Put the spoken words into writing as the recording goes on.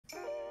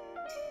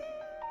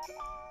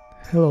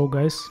Hello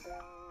guys,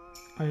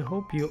 I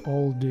hope you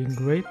all doing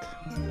great.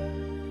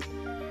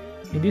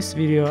 In this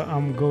video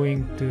I'm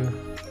going to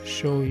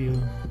show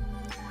you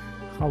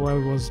how I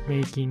was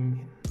making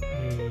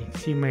a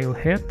female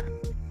head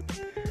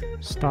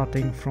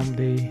starting from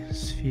the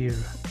sphere.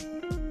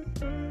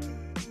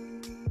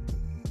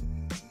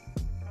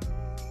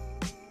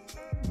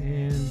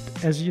 And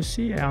as you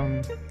see,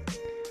 I'm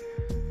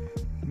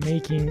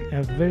making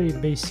a very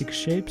basic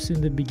shapes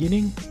in the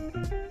beginning,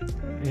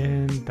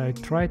 and I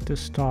try to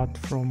start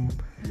from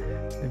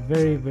a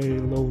very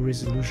low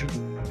resolution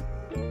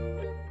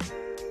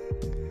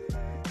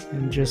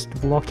and just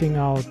blocking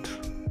out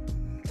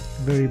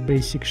very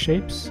basic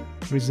shapes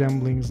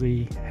resembling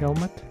the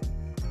helmet,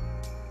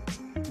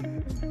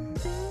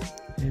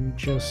 and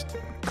just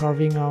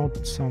carving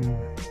out some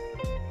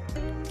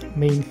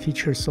main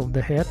features of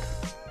the head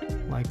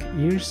like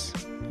ears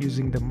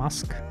using the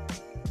mask.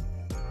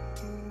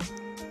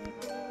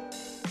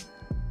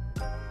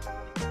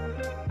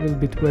 A little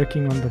bit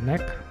working on the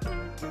neck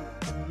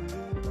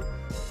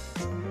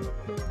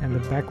and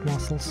the back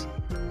muscles,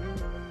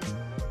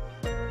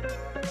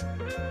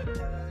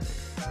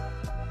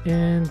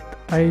 and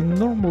I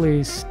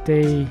normally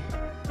stay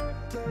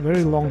a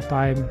very long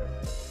time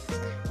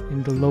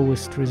in the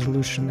lowest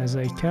resolution as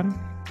I can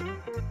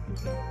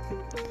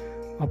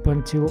up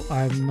until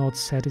I'm not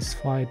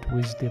satisfied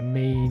with the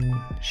main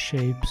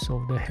shapes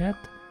of the head,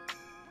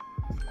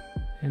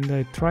 and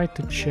I try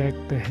to check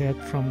the head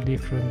from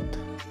different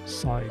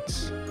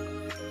sides.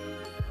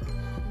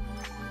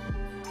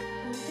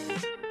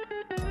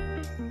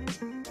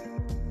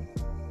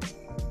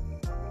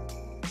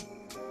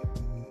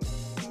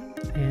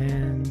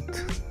 And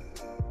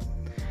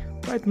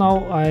right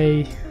now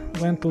I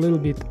went a little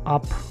bit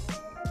up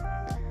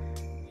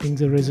in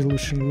the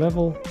resolution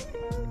level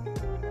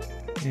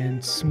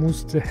and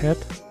smoothed the head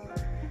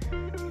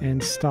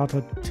and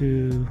started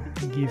to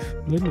give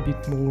a little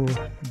bit more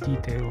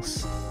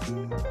details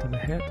to the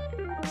head.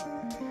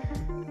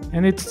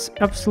 And it's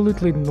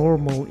absolutely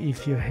normal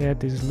if your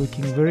head is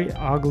looking very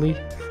ugly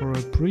for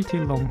a pretty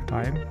long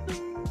time,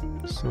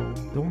 so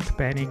don't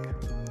panic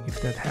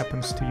if that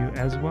happens to you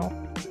as well.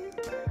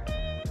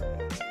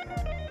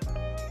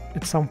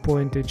 At some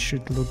point it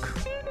should look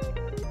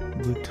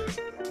good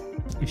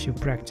if you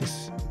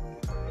practice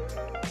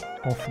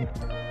often,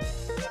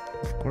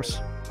 of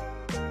course.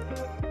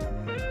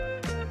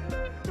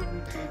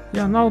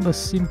 Yeah, now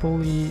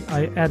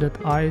I added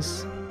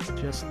eyes,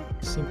 just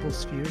simple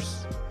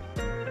spheres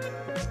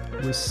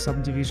with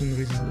subdivision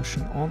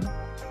resolution on.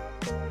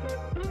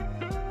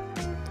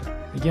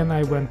 Again,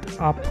 I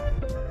went up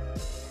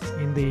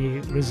in the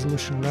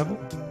resolution level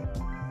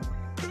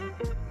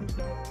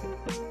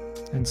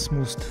and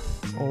smoothed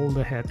all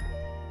the head.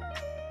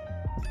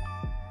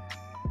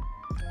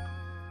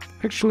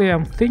 Actually,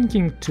 I'm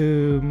thinking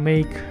to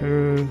make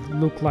her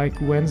look like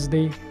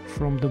Wednesday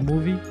from the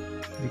movie,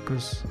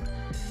 because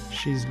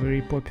she's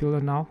very popular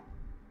now.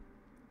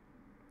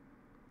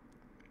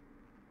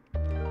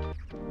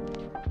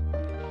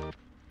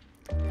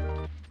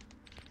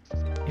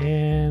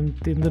 And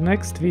in the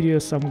next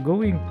videos I'm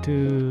going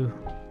to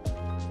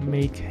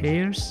make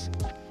hairs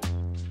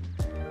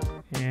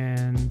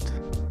and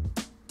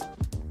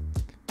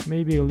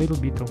maybe a little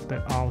bit of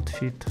the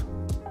outfit.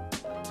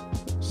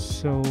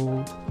 So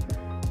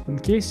in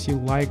case you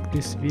like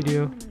this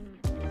video,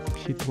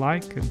 hit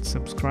like and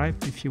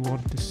subscribe if you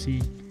want to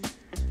see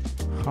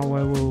how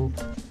I will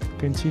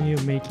continue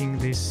making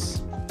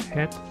this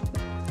head.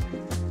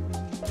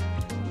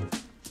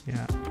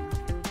 Yeah,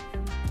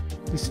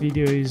 this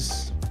video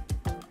is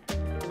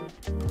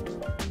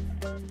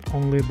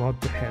only about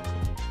the head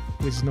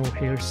with no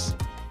hairs.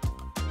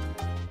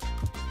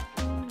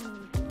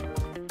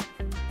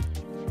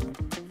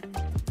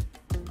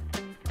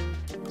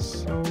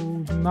 So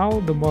now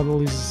the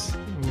model is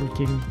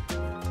looking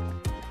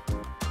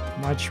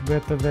much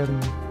better than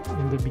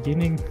in the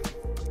beginning,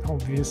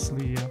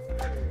 obviously,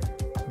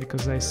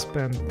 because I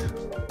spent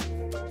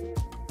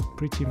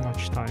pretty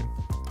much time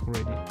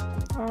already,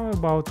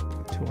 about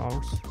 2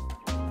 hours,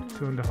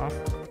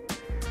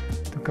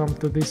 2.5 to come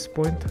to this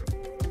point.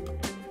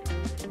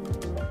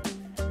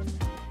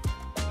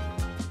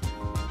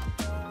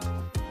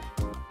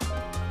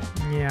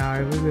 Yeah, I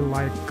really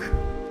like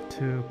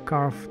to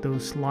carve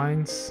those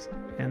lines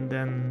and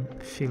then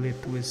fill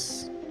it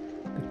with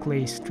the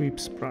clay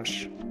strips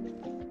brush.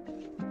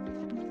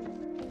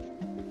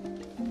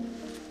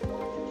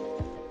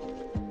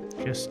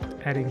 Just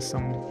adding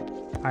some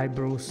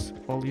eyebrows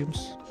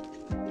volumes.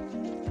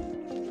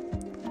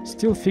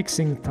 Still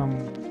fixing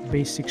some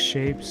basic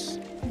shapes,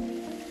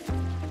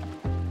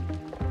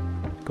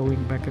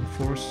 going back and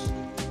forth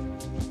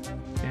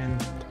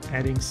and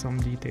adding some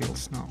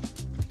details now.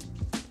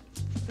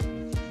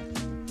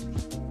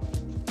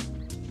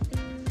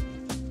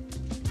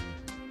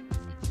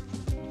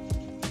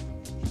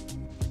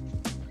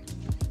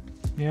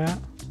 Yeah,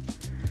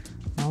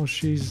 now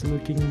she's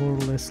looking more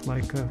or less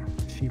like a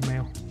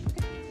female.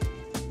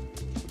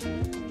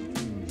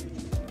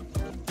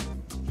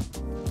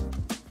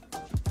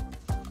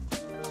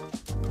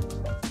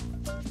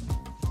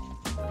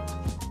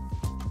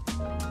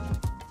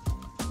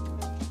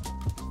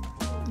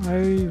 I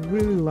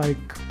really like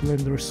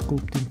Blender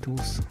sculpting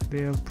tools.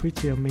 They are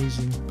pretty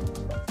amazing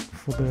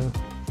for the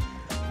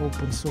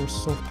open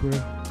source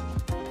software.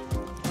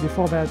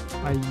 Before that,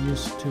 I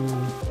used to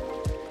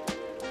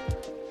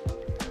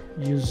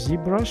use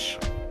ZBrush,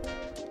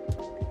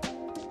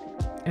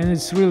 and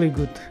it's really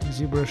good.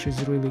 ZBrush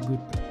is really good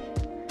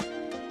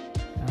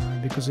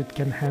because it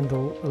can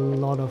handle a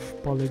lot of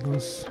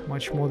polygons,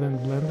 much more than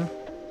Blender,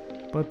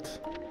 but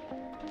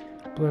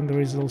Blender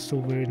is also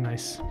very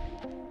nice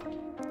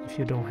if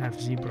you don't have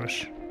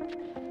ZBrush.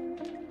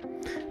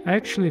 I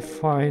actually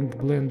find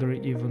Blender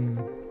even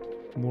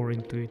more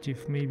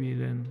intuitive maybe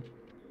than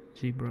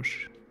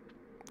ZBrush.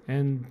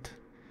 And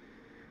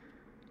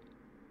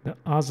the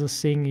other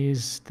thing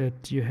is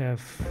that you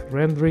have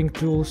rendering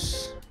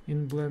tools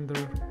in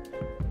Blender,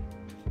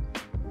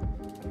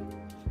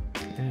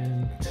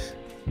 and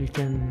you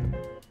can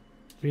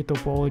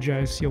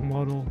retopologize your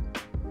model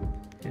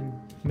and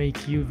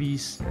make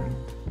UVs and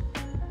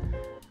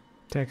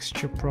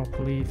texture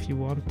properly if you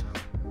want.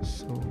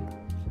 So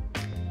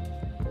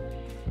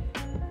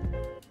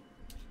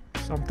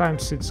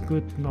sometimes it's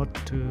good not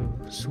to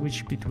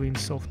switch between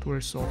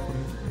softwares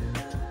often and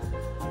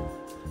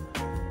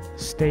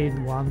stay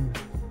in one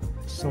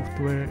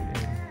software, and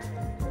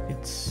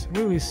it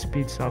really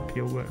speeds up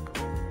your work.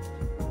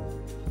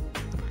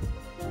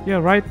 Yeah,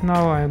 right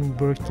now I'm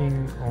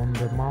working on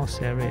the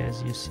mouse area,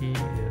 as you see,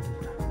 and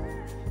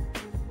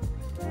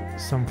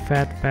some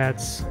fat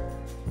pads,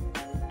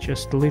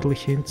 just little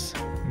hints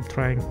I'm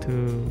trying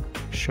to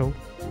show.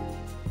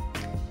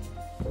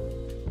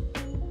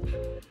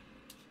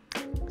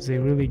 They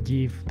really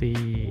give the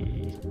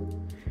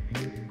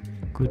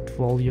good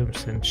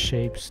volumes and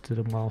shapes to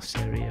the mouse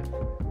area.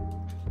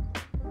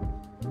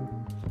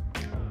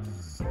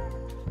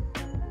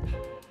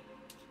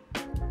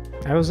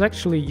 I was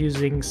actually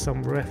using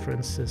some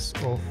references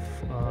of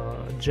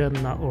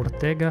Jenna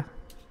Ortega,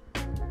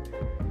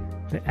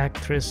 the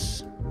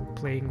actress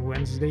playing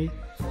Wednesday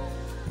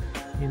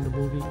in the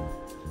movie,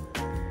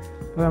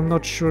 but I'm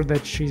not sure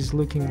that she's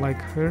looking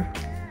like her,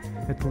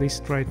 at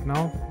least right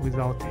now,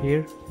 without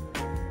hair.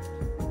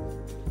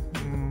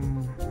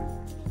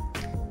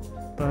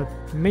 But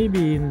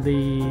maybe in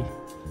the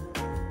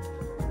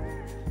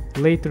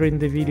later in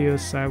the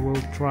videos I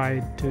will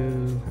try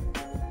to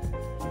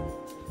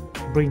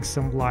bring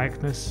some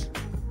likeness.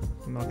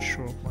 I'm not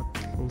sure, but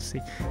we'll see.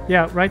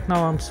 Yeah, right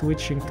now I'm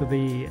switching to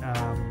the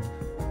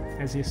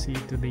as you see,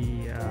 to the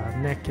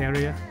neck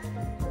area,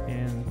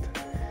 and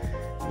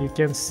you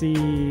can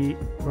see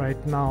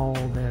right now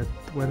that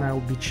when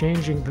I'll be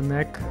changing the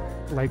neck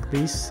like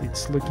this,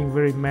 it's looking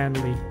very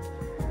manly,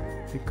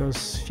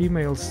 because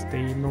females,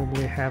 they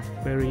normally have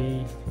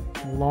very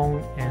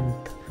long and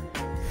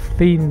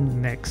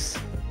thin necks.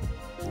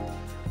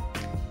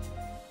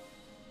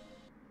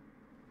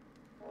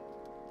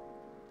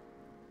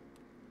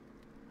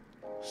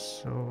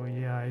 So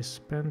yeah, I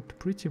spent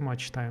pretty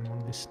much time on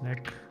this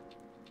neck,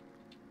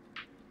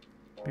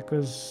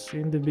 because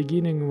in the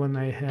beginning when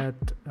I had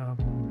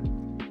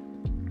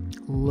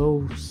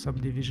low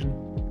subdivision,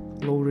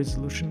 low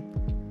resolution,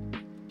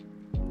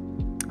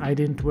 I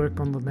didn't work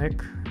on the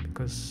neck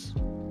because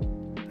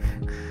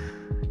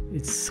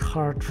it's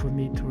hard for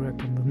me to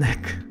work on the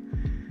neck.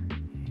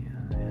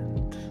 Yeah,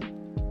 and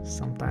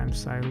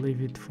sometimes I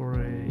leave it for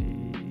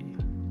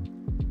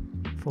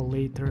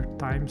later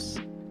times.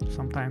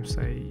 Sometimes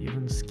I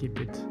even skip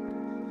it.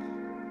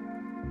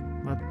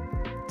 But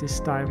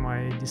this time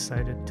I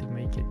decided to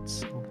make it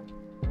so,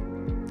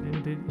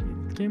 and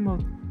it came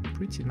out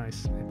pretty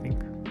nice, I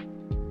think.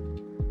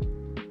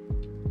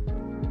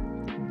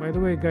 By the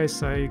way,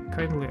 guys, I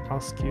kindly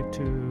ask you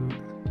to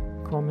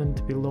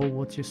comment below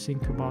what you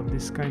think about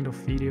this kind of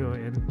video,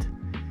 and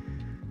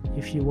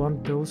if you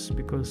want those,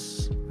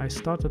 because I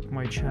started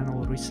my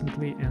channel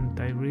recently and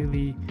I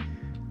really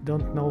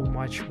don't know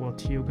much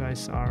what you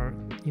guys are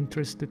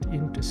interested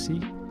in to see,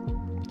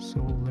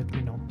 so let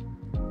me know.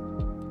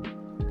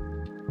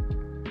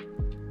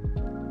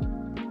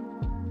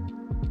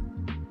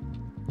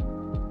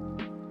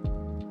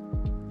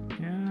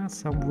 Yeah,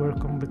 some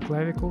work on the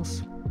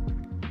clavicles.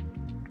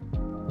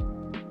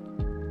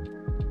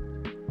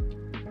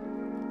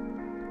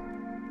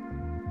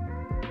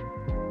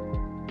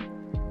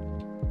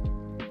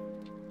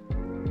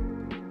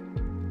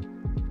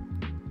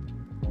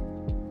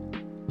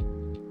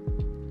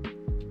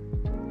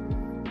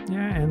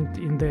 Yeah, and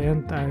in the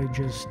end I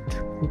just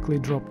quickly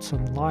dropped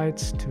some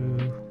lights to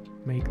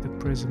make the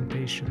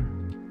presentation.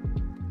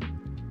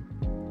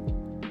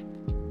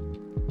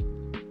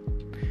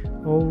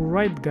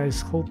 Alright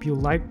guys, hope you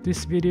liked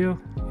this video,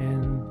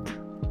 and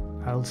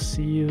I'll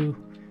see you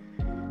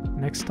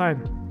next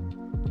time.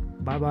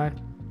 Bye bye.